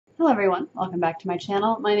Hello everyone, welcome back to my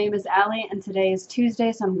channel. My name is Allie and today is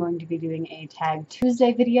Tuesday, so I'm going to be doing a Tag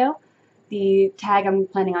Tuesday video. The tag I'm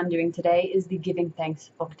planning on doing today is the Giving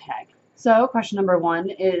Thanks book tag. So question number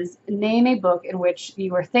 1 is name a book in which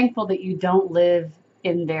you are thankful that you don't live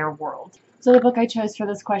in their world. So the book I chose for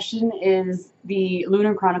this question is the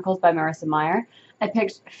Lunar Chronicles by Marissa Meyer. I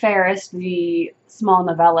picked Fairest, the small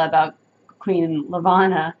novella about Queen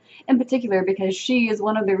Lavanna, in particular because she is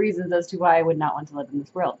one of the reasons as to why I would not want to live in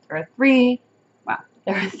this world. There are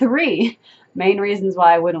three main reasons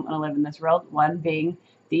why I wouldn't want to live in this world. One being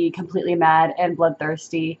the completely mad and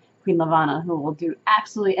bloodthirsty Queen Lavanna, who will do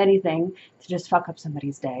absolutely anything to just fuck up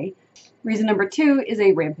somebody's day. Reason number 2 is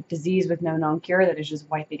a rampant disease with no known cure that is just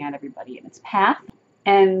wiping out everybody in its path.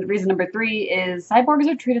 And reason number 3 is cyborgs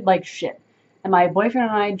are treated like shit. And my boyfriend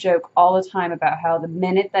and I joke all the time about how the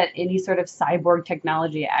minute that any sort of cyborg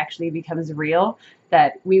technology actually becomes real,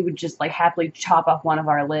 that we would just like happily chop off one of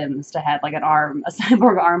our limbs to have like an arm, a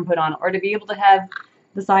cyborg arm put on, or to be able to have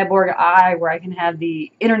the cyborg eye where I can have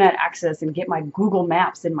the internet access and get my Google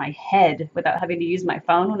Maps in my head without having to use my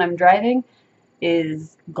phone when I'm driving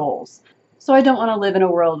is goals. So I don't want to live in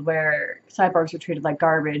a world where cyborgs are treated like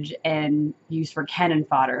garbage and used for cannon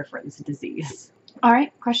fodder for this disease.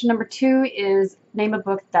 Alright, question number 2 is name a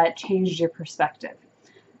book that changed your perspective.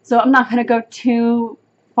 So I'm not going to go too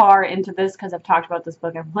far into this because I've talked about this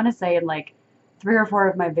book, I want to say, in like 3 or 4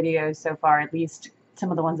 of my videos so far, at least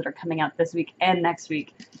some of the ones that are coming out this week and next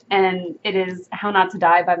week. And it is How Not to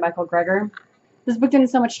Die by Michael Greger. This book didn't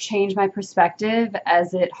so much change my perspective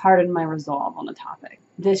as it hardened my resolve on the topic.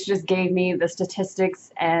 This just gave me the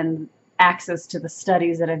statistics and access to the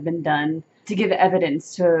studies that have been done to give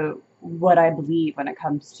evidence to what I believe when it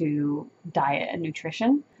comes to diet and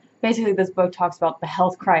nutrition. Basically, this book talks about the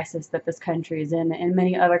health crisis that this country is in, and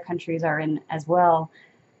many other countries are in as well,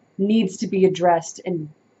 needs to be addressed and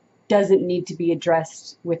doesn't need to be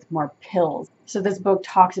addressed with more pills. So this book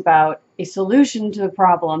talks about a solution to the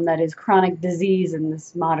problem that is chronic disease in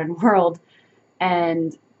this modern world,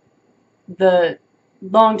 and the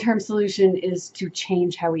long-term solution is to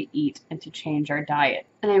change how we eat and to change our diet.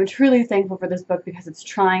 And I'm truly thankful for this book because it's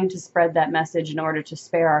trying to spread that message in order to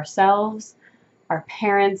spare ourselves, our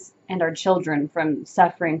parents, and our children from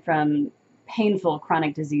suffering from painful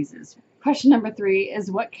chronic diseases. Question number 3 is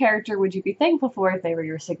what character would you be thankful for if they were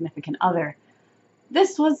your significant other?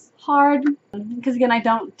 This was hard because, again, I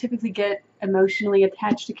don't typically get emotionally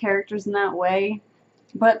attached to characters in that way,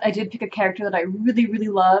 but I did pick a character that I really, really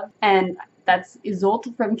love, and that's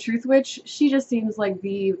Isolde from Truthwitch. She just seems like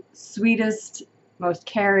the sweetest, most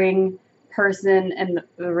caring person, and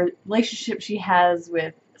the relationship she has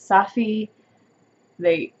with Safi,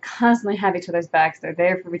 they constantly have each other's backs. They're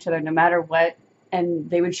there for each other no matter what, and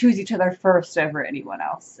they would choose each other first over anyone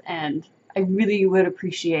else. And I really would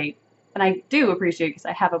appreciate, and I do appreciate because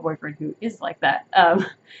I have a boyfriend who is like that,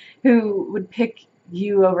 who would pick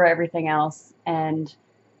you over everything else and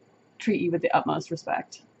treat you with the utmost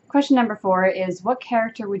respect. Question number 4 is what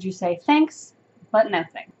character would you say thanks, but no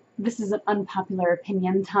thanks? This is an unpopular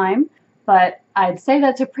opinion time, but I'd say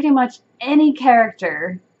that to pretty much any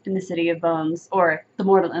character in the City of Bones or the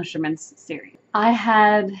Mortal Instruments series. I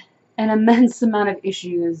had an immense amount of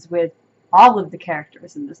issues with all of the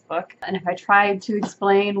characters in this book, and if I tried to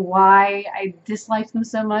explain why I disliked them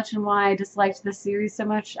so much and why I disliked this series so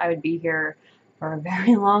much, I would be here for a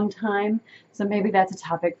very long time. So maybe that's a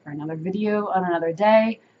topic for another video on another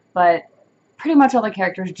day. But pretty much all the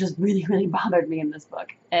characters just really, really bothered me in this book.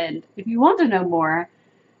 And if you want to know more,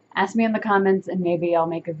 ask me in the comments and maybe I'll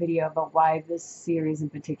make a video about why this series in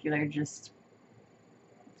particular just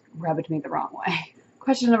rubbed me the wrong way.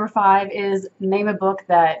 Question number 5 is name a book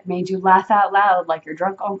that made you laugh out loud like your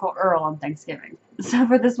drunk Uncle Earl on Thanksgiving. So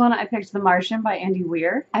for this one, I picked The Martian by Andy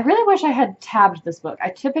Weir. I really wish I had tabbed this book. I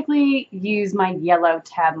typically use my yellow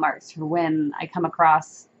tab marks for when I come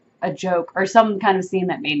across a joke or some kind of scene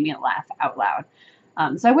that made me laugh out loud.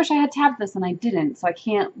 So I wish I had tabbed this and I didn't, so I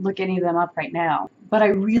can't look any of them up right now. But I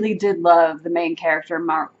really did love the main character,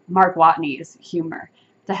 Mark Watney's humor.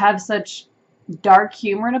 To have such dark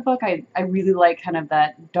humor in a book, I really like kind of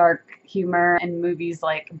that dark humor in movies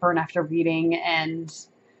like Burn After Reading and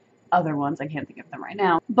other ones, I can't think of them right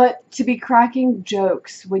now. But to be cracking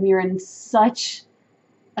jokes when you're in such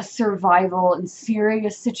a survival and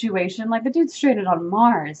serious situation, like the dude's stranded on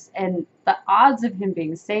Mars, and the odds of him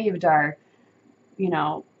being saved are, you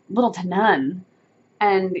know, little to none,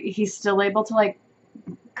 and he's still able to like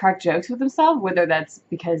crack jokes with himself, whether that's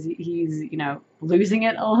because he's, you know, losing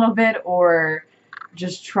it a little bit or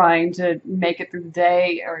just trying to make it through the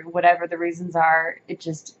day or whatever the reasons are. It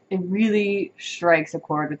really strikes a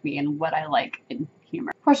chord with me and what I like in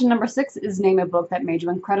humor. Question number 6 is name a book that made you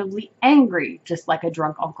incredibly angry, just like a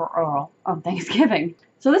drunk Uncle Earl on Thanksgiving.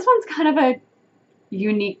 So this one's kind of a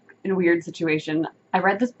unique and weird situation. I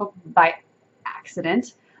read this book by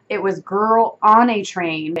accident. It was Girl on a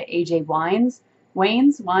Train by A.J. Wines.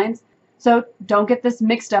 So don't get this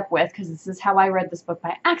mixed up with, because this is how I read this book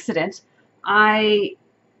by accident. I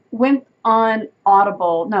went on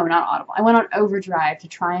Audible, no, not Audible, I went on Overdrive to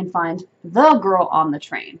try and find The Girl on the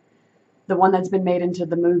Train, the one that's been made into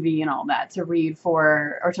the movie and all that, to read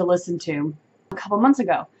for, or to listen to a couple months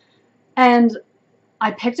ago. And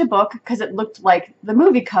I picked a book because it looked like the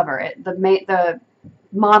movie cover. The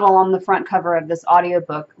model on the front cover of this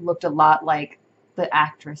audiobook looked a lot like the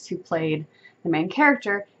actress who played the main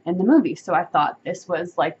character in the movie. So I thought this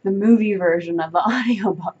was like the movie version of the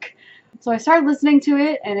audiobook. So I started listening to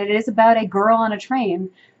it, and it is about a girl on a train,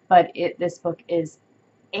 but this book is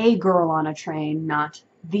a girl on a train, not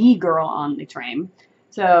the girl on the train.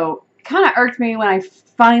 So it kind of irked me when I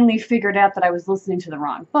finally figured out that I was listening to the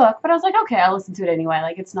wrong book, but I was like, okay, I'll listen to it anyway.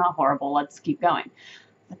 Like, it's not horrible. Let's keep going.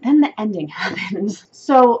 But then the ending happened.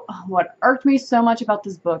 So what irked me so much about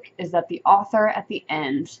this book is that the author at the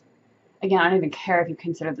end, again, I don't even care if you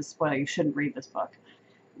consider this spoiler, you shouldn't read this book,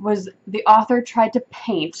 was the author tried to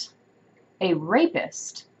paint a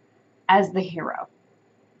rapist as the hero.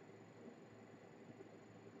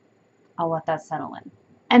 I'll let that settle in.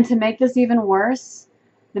 And to make this even worse,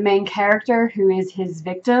 the main character, who is his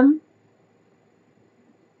victim,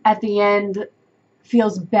 at the end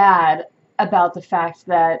feels bad about the fact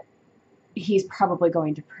that he's probably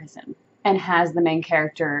going to prison, and has the main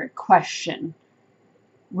character question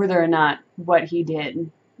whether or not what he did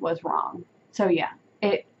was wrong. So yeah,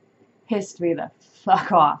 it pissed me the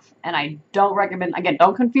fuck off, and I don't recommend, again,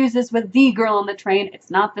 don't confuse this with The Girl on the Train. It's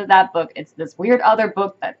not that book, it's this weird other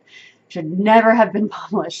book that should never have been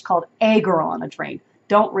published called A Girl on a Train.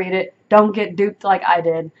 Don't read it, don't get duped like I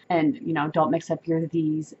did, and, you know, don't mix up your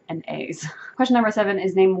Th's and A's. Question number 7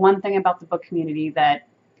 is name one thing about the book community that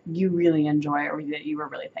you really enjoy or that you were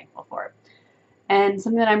really thankful for. And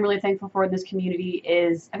something that I'm really thankful for in this community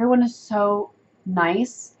is everyone is so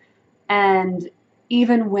nice, and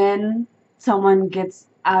even when someone gets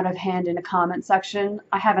out of hand in a comment section,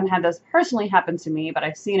 I haven't had this personally happen to me, but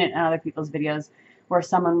I've seen it in other people's videos where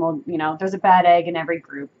someone will, you know, there's a bad egg in every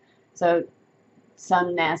group. So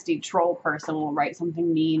some nasty troll person will write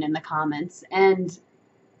something mean in the comments, and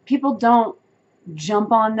people don't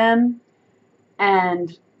jump on them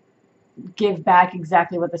and give back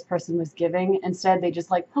exactly what this person was giving. Instead, they just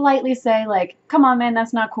like politely say, like, come on man,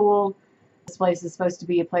 that's not cool. This place is supposed to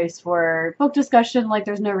be a place for book discussion, like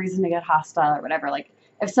there's no reason to get hostile or whatever. Like,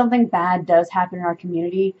 if something bad does happen in our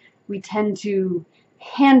community, we tend to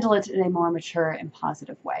handle it in a more mature and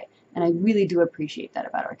positive way. And I really do appreciate that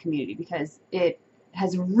about our community, because it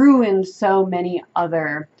has ruined so many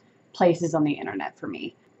other places on the internet for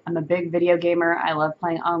me. I'm a big video gamer. I love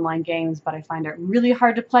playing online games, but I find it really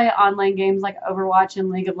hard to play online games like Overwatch and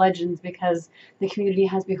League of Legends because the community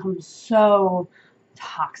has become so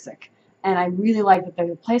toxic. And I really like that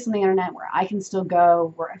there's a place on the internet where I can still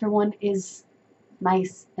go, where everyone is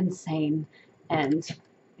nice and sane, and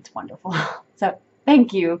it's wonderful. So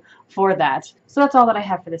thank you for that. So that's all that I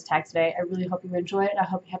have for this tag today. I really hope you enjoyed it. I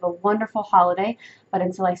hope you have a wonderful holiday. But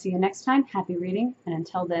until I see you next time, happy reading, and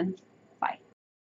until then,